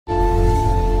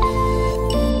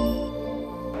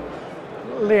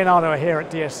Leonardo are here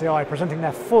at DSEi presenting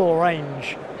their full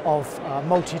range of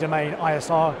multi-domain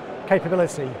ISR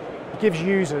capability. It gives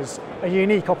users a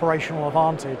unique operational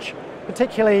advantage,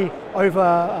 particularly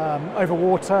over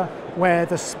water, where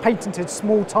the patented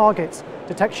small target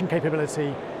detection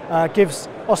capability gives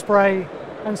Osprey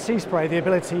and Sea Spray the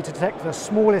ability to detect the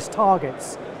smallest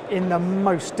targets in the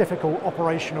most difficult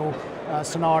operational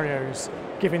scenarios,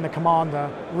 giving the commander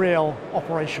real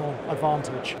operational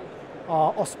advantage.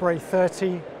 Our Osprey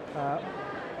 30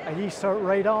 AESA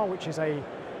radar, which is a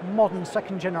modern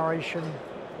second generation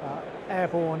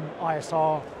airborne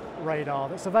ISR radar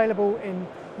that's available in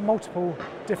multiple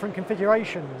different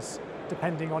configurations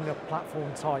depending on your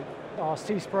platform type. Our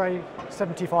Sea Spray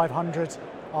 7500,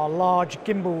 our large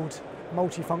gimbaled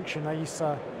multifunction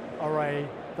AESA array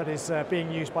that is being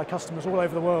used by customers all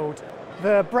over the world.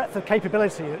 The breadth of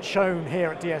capability that's shown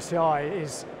here at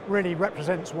DSEi really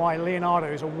represents why Leonardo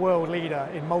is a world leader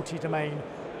in multi-domain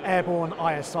airborne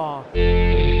ISR.